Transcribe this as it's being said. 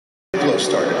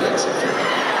started next.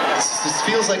 This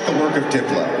feels like the work of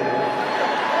Diplo.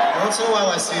 Once in a while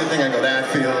I see a thing, I go, that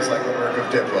feels like the work of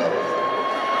Diplo.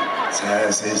 It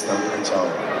has his thumbprints all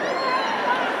over it.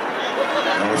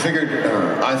 And I figured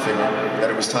that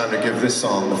it was time to give this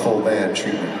song the full band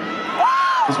treatment.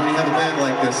 Because when you have a band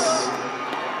like this,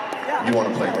 you want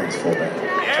to play things full band.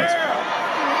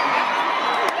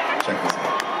 Check this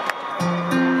out.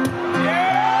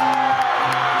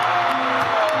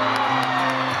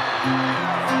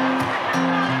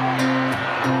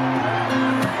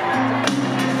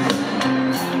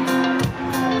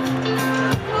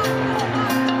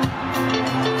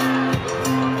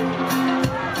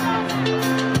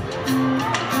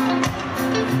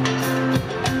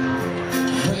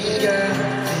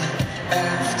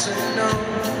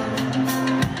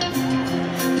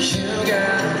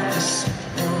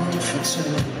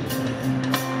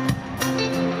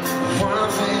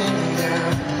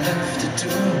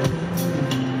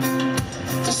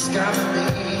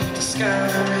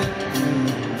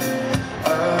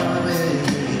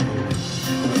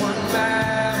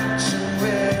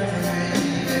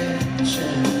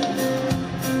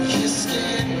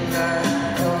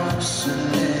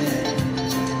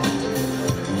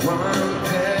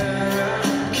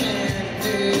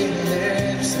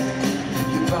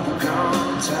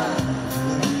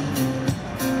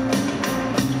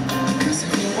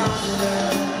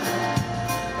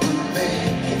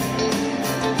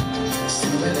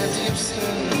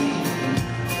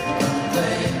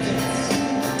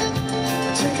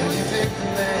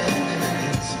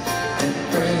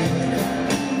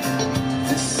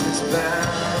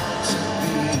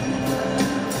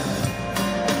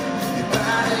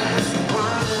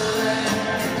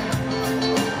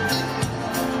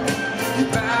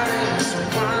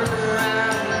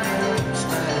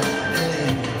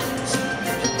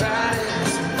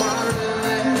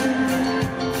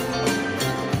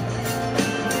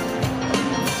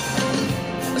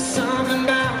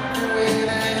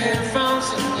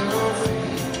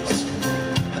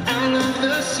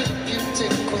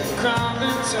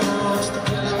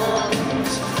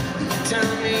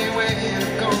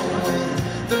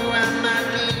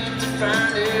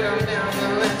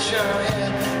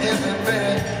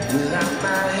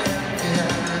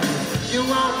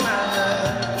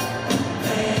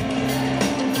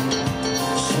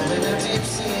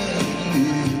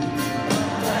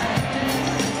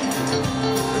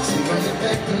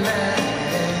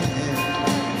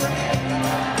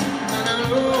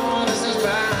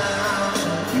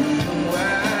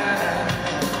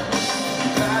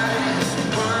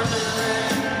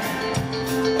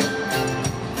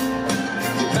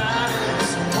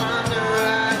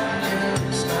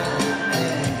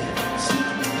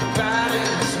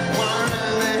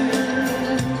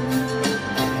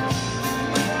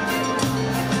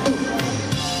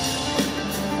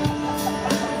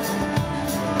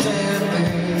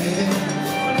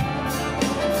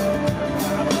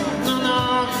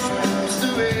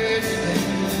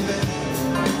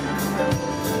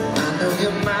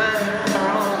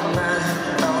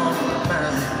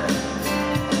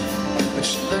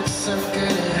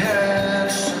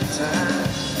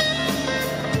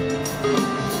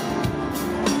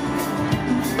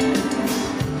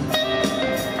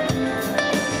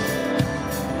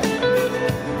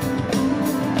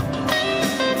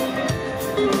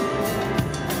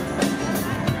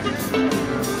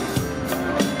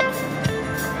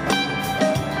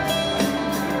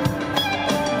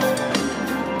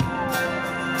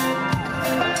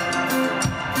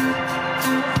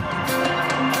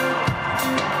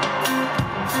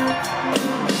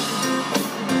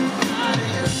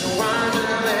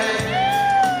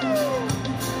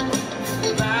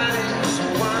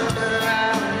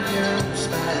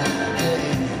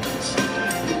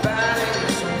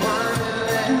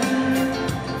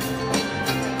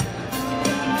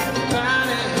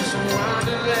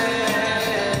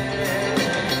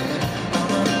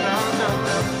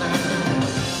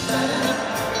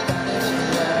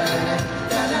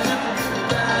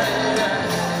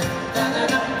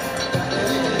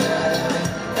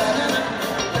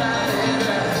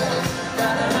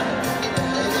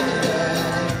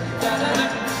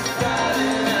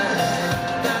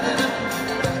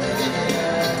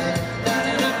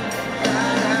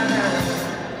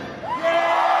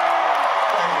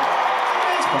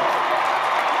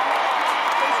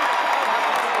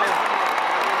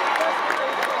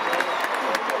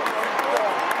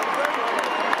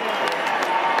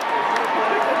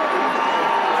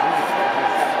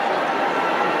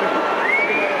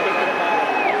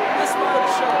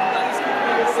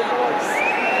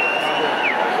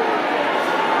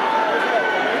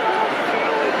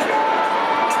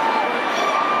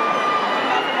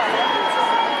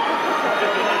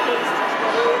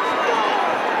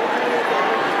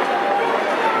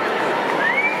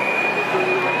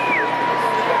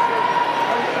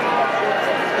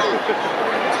 I'm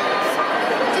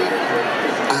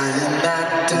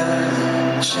not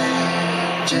done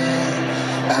changing,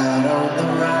 out on the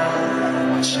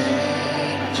run,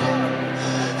 changing.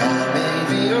 I may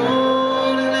be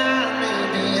old and I may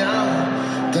be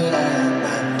young, but I'm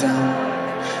not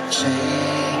done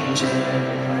changing.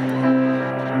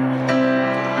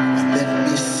 I met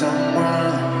me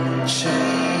someone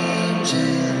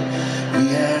changing, we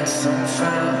had some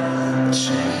fun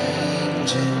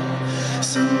changing.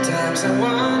 Sometimes I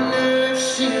wonder if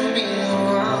she'll be the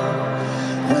one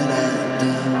when I'm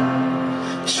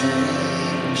done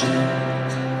changing.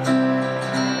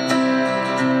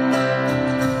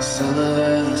 Some of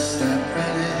us stopped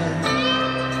running,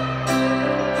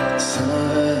 some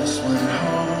of us went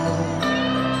home,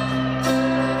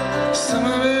 some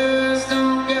of us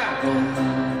don't got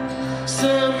one, so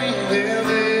we will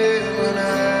live when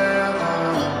I'm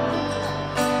home.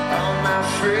 All my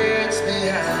friends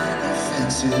behind the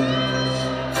fences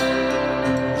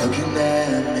looking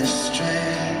at me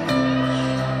strange,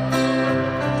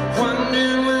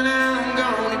 wondering when I'm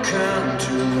gonna come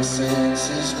to my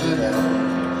senses, but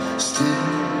I'm still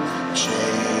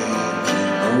changing.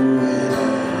 Oh, and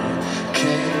I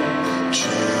can't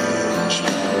change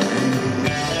my ways.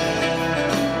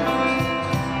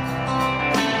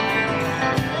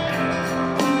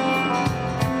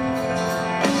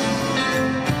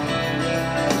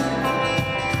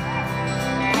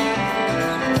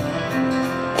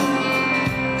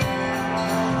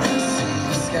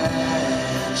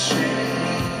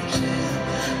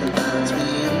 Reminds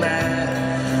me of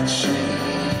my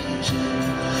changing.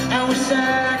 I wish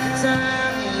I could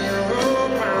tie me a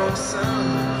rope around the sun,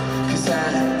 'cause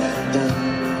I'm not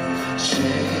done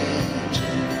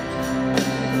changing.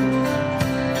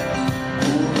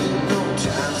 Oh, you know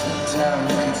times when time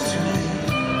gets to me,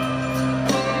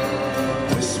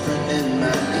 whispering in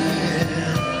my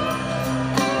ear,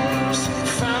 saying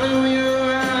follow your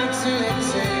heart till it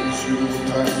takes you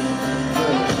apart.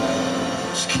 But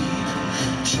hearts keep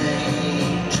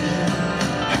changing,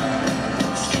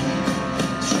 hearts keep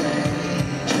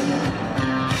changing.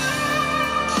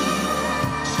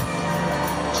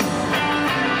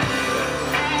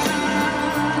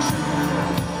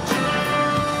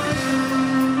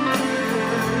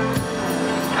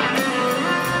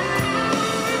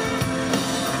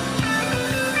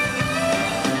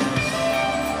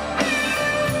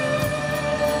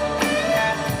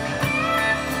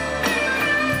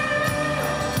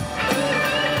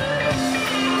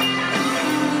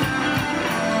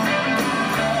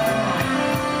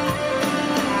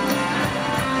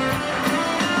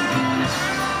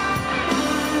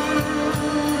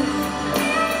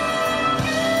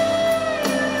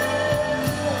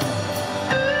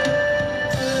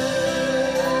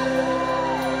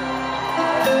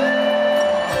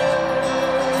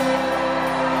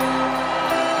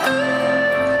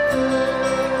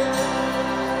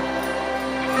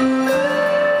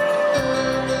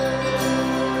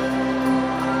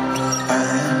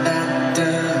 I'm not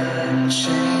done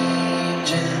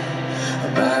changing,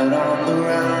 about on the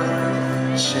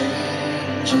run,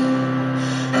 changing.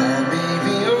 I may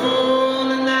be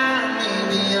old and I may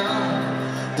be young,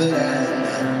 but I'm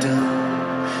not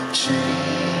done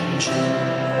changing,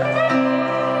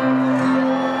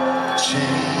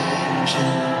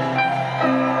 changing,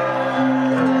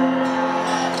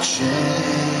 changing.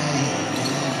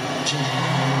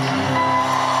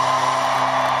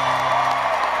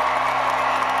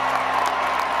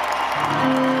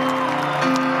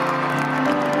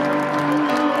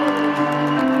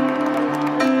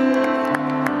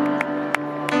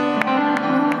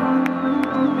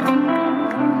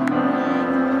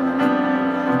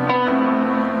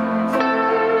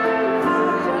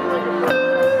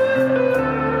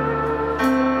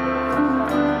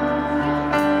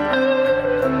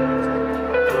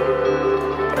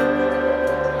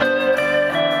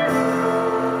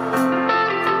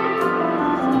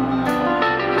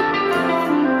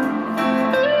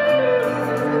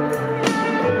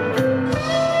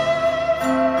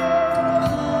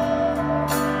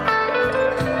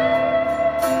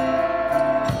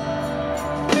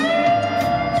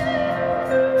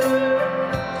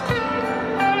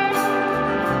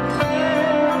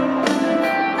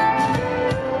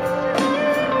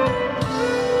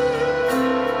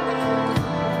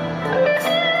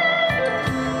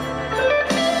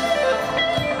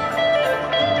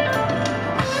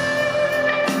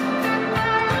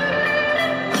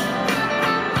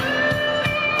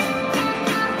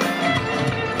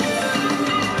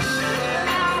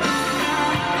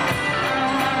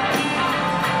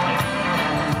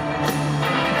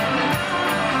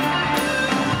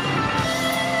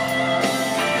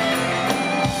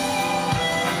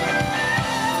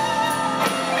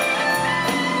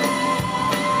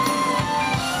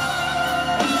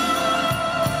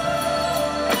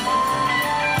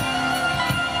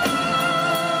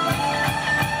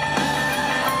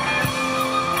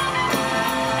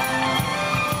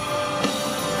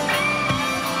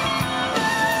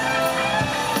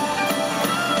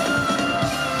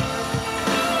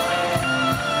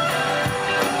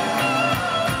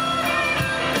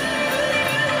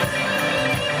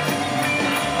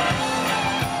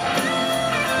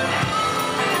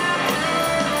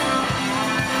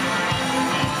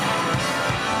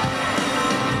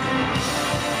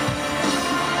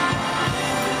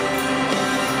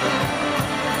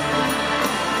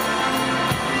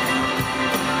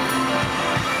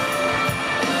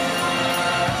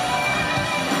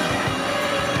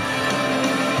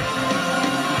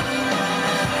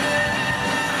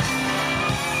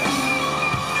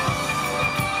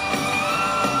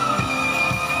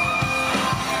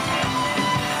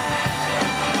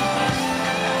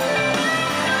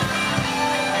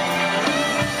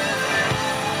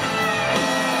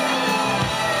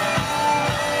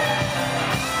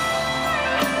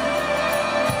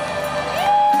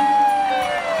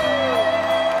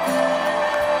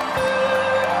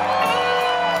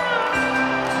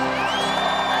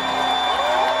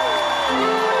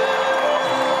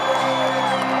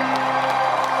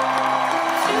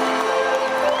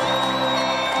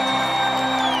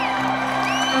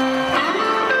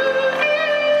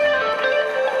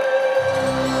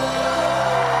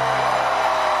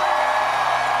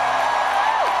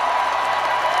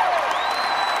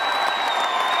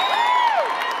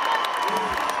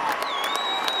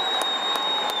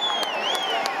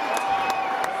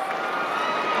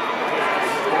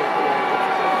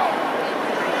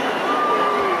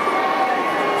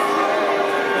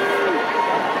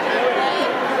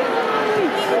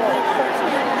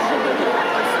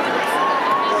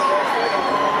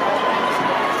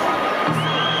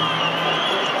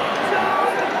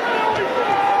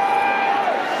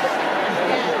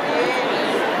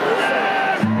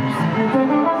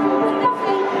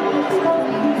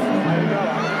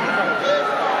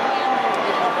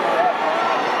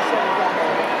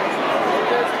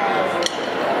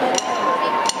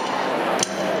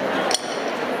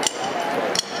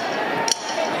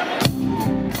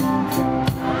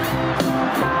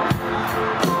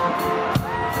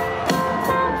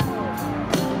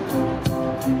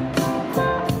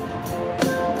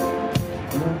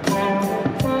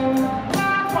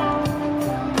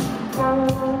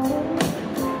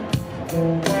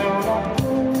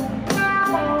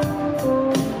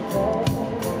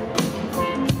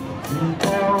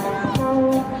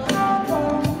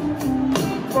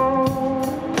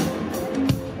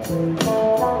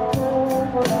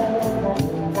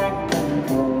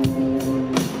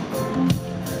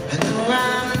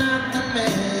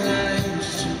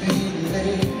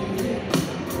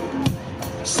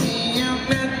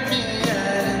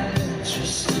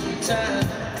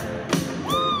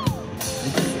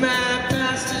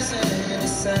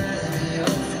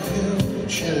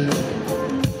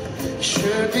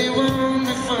 Should be one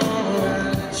before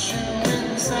I let you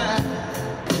inside.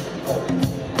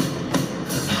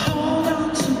 Hold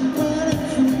on to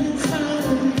whatever you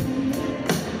find.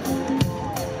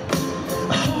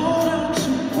 Hold on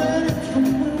to whatever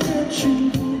will get you.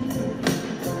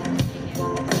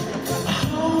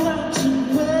 Hold on to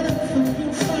whatever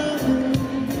you find.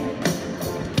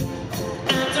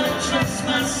 I don't trust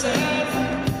myself.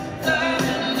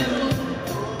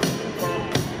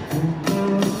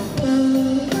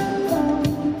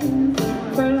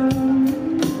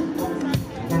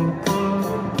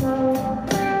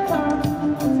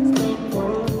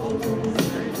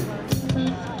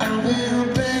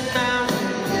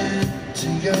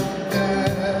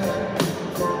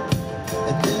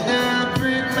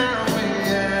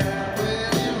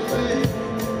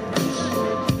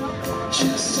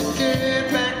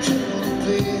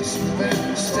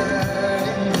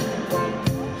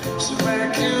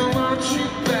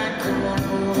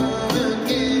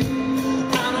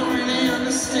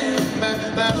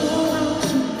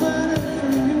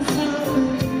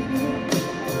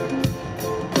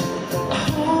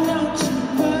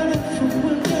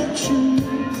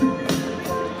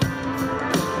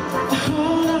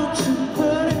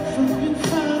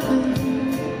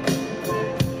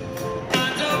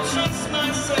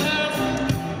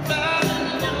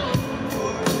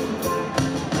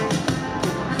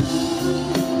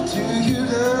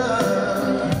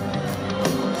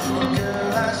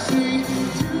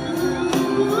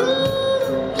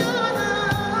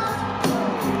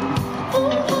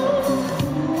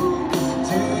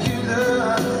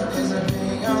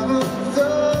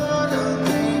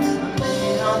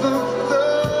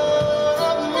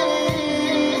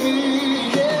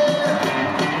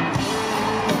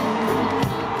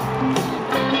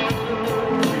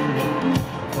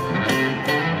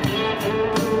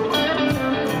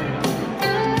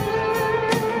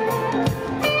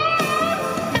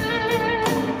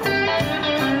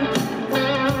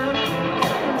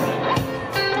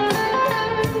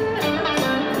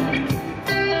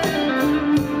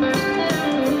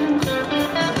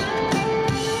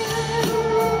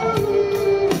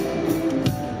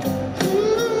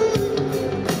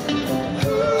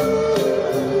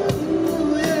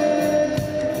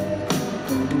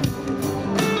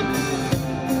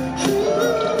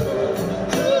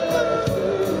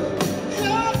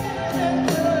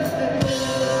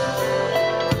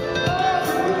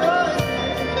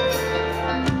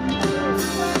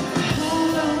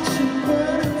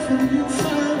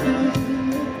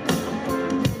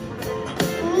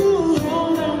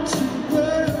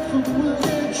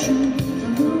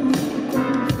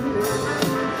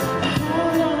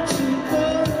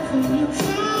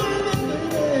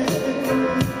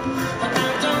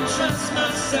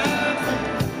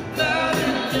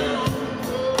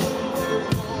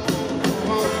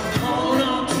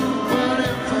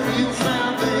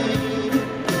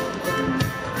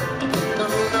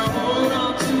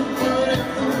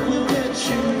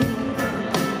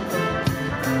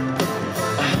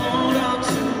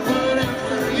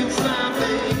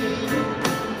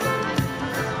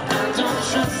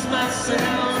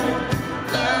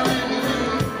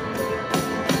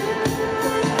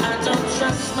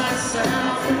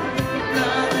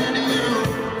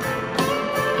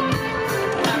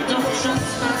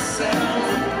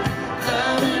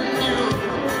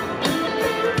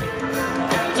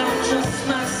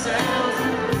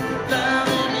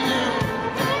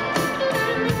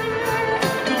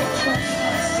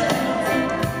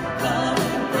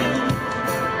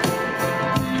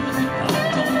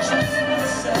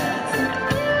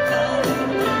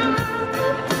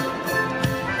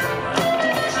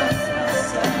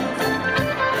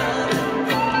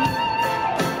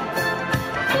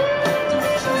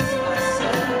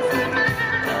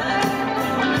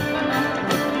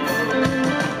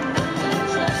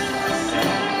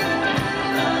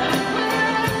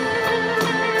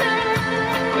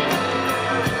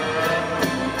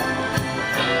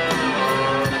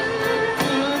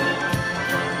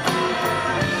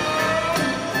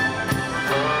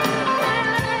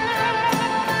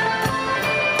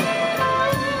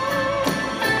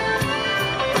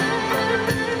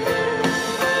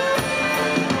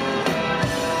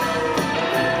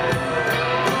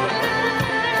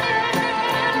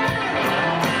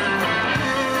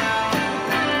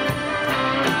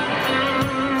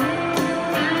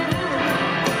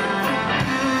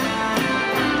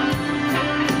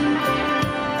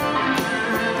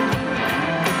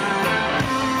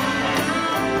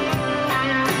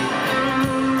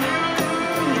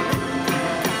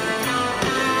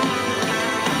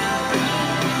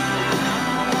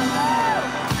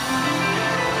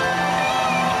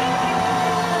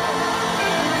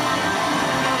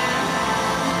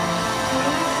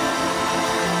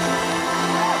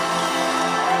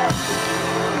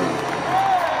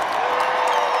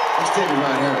 That's David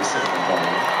Ryan Harris sitting in front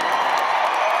of me.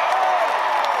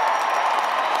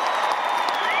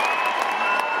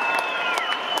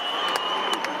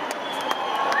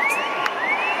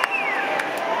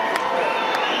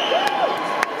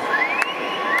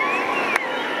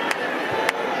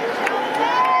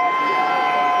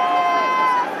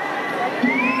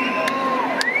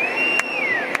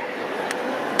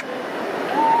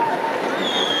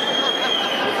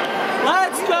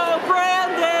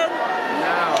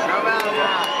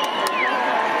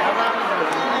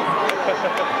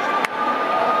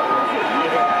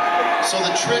 So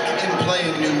the trick in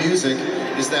playing new music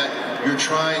is that you're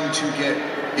trying to get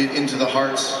it into the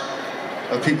hearts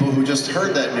of people who just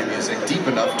heard that new music deep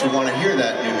enough to want to hear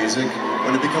that new music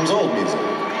when it becomes old music.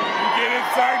 Get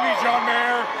inside me, John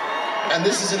Mayer! And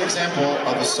this is an example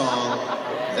of a song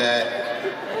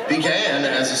that began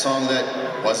as a song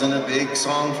that wasn't a big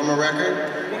song from a record.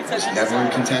 It was never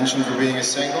in contention for being a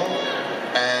single.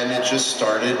 And it just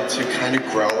started to kind of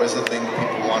grow as a thing that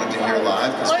people wanted to hear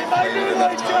live because we played it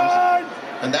enough times.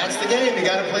 And that's the game. You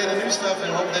got to play the new stuff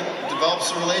and hope that it develops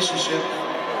a relationship.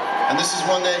 And this is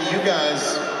one that you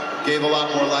guys gave a lot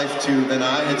more life to than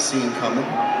I had seen coming.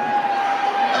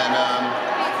 And